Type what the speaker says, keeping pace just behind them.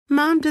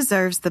Mom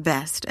deserves the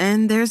best,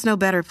 and there's no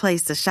better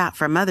place to shop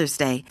for Mother's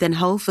Day than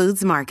Whole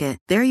Foods Market.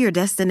 They're your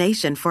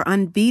destination for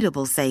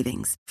unbeatable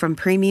savings, from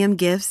premium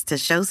gifts to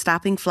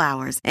show-stopping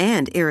flowers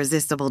and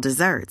irresistible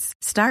desserts.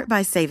 Start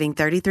by saving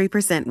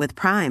 33% with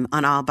Prime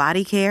on all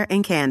body care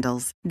and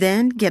candles.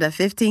 Then get a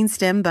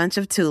 15-stem bunch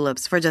of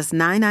tulips for just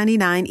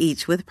 $9.99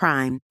 each with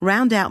Prime.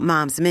 Round out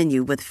Mom's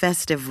menu with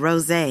festive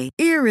rosé,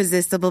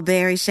 irresistible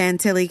berry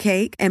chantilly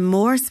cake, and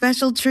more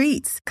special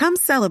treats. Come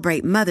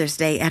celebrate Mother's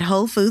Day at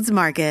Whole Foods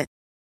Market.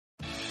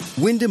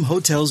 Wyndham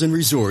Hotels and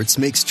Resorts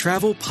makes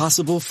travel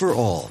possible for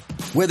all.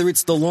 Whether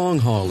it's the long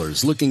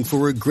haulers looking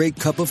for a great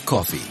cup of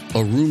coffee,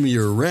 a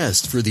roomier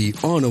rest for the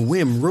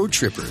on-a-whim road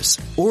trippers,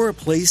 or a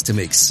place to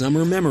make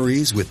summer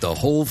memories with the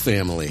whole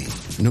family.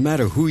 No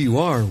matter who you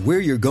are,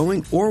 where you're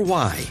going, or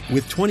why,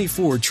 with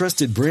 24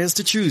 trusted brands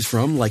to choose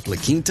from like La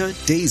Quinta,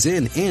 Days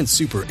Inn, and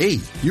Super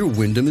 8, your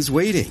Wyndham is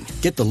waiting.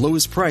 Get the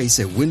lowest price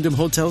at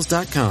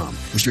WyndhamHotels.com.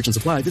 Restrictions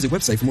apply. Visit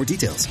website for more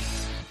details.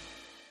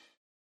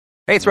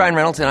 Hey, it's Ryan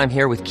Reynolds, and I'm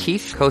here with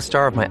Keith,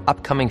 co-star of my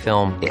upcoming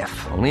film,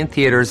 If, only in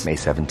theaters May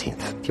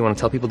 17th. Do you want to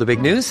tell people the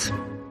big news?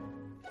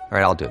 All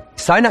right, I'll do it.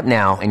 Sign up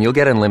now and you'll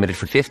get unlimited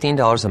for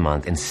 $15 a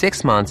month and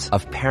 6 months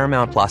of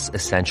Paramount Plus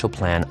Essential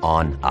Plan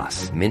on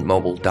us.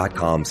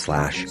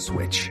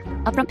 MintMobile.com/switch.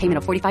 Upfront payment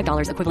of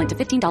 $45 equivalent to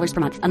 $15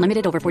 per month.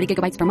 Unlimited over 40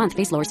 gigabytes per month.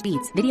 Face lower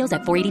speeds. Videos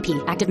at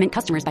 480p. Active Mint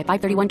customers by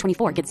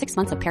 531.24 get 6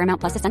 months of Paramount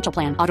Plus Essential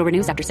Plan. Auto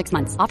renews after 6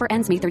 months. Offer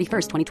ends May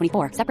 31st,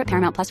 2024. Separate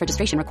Paramount Plus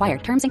registration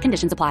required. Terms and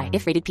conditions apply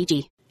if rated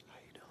PG.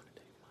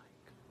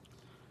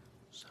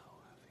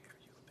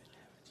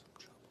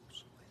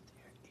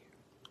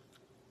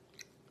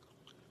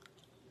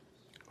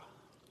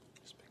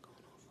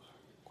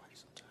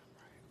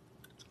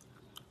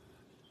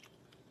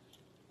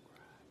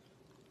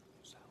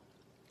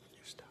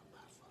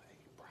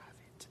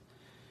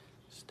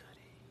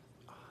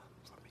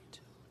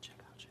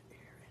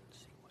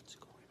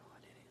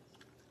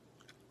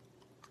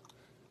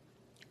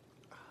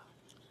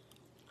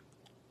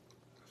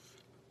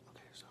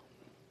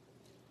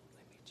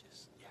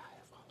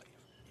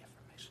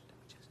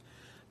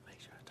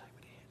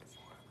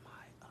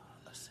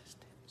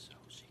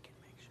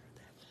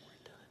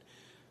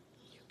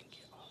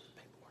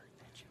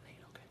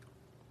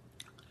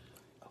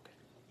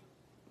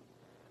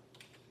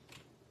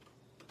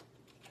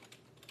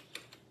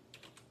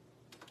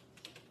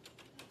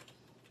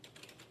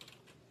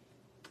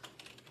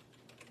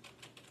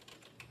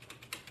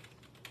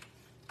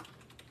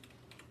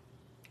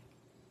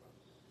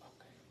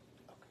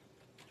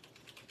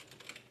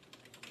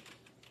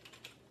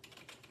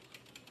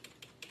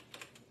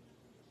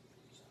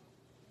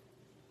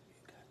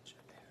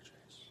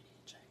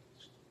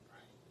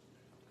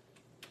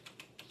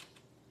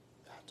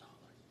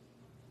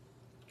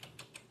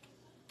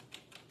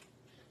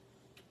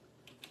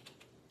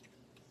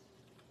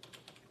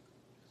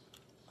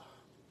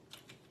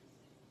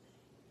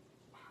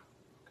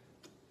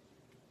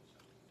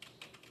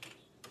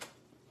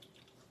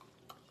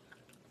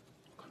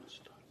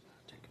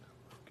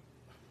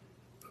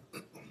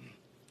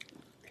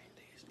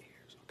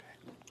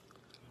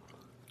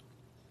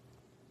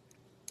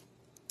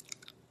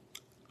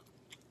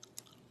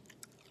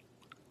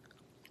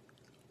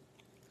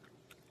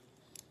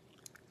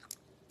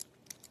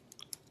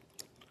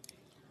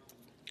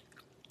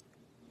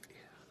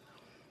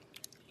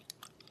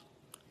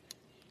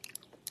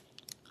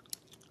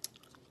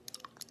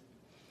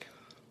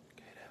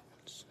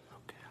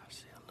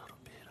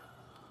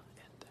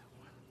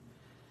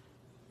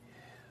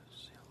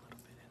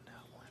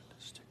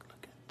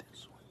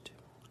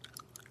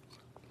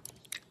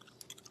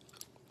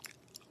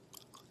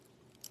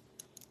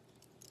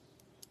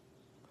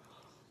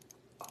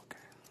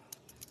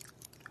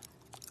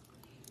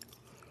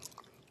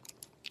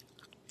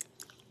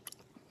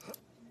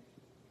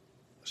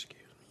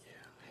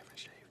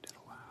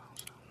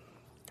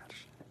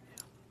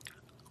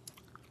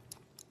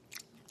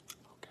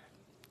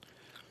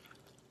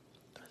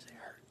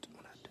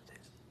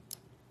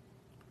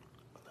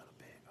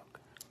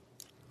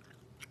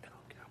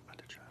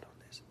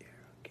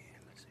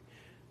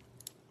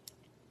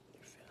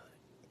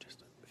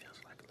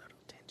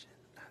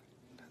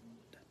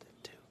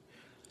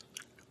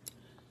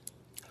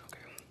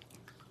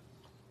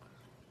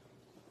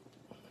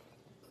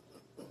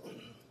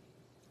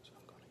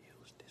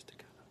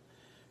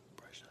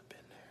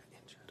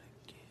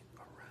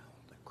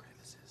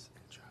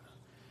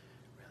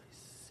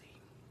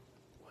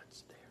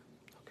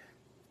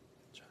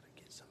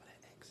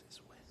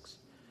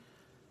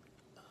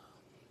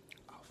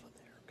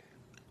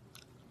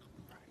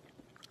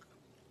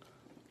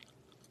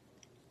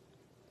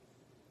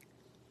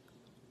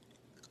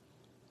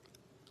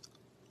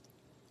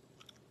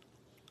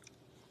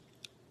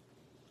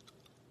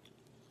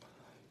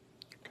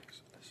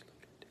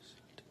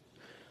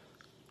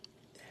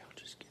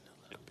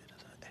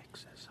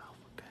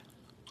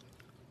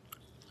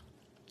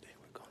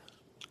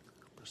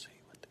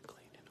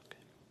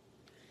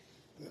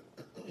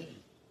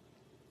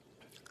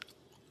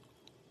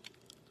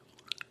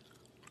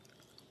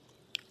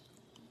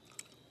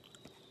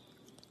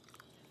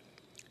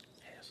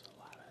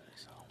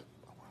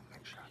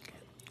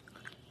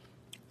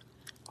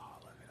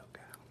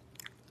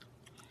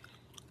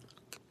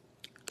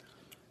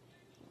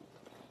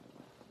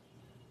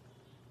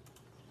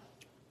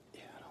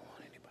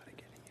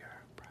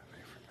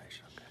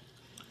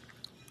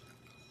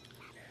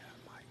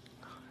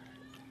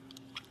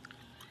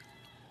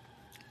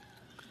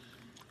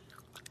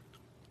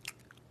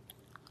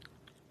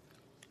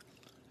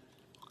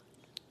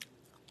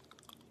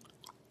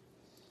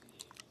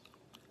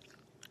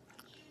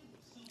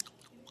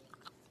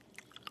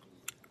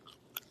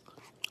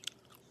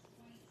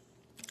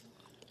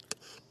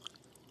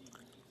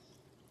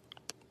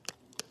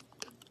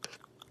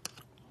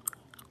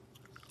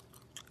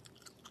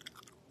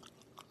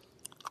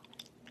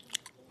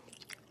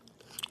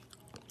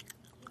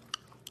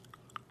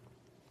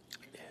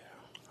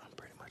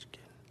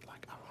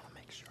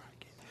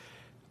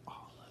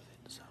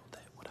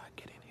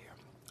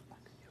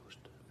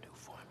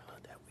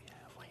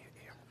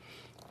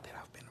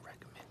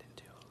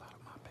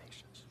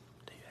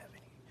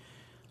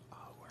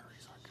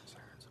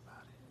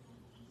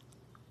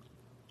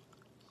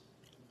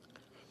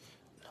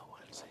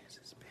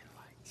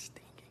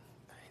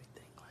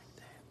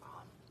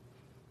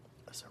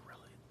 That's a really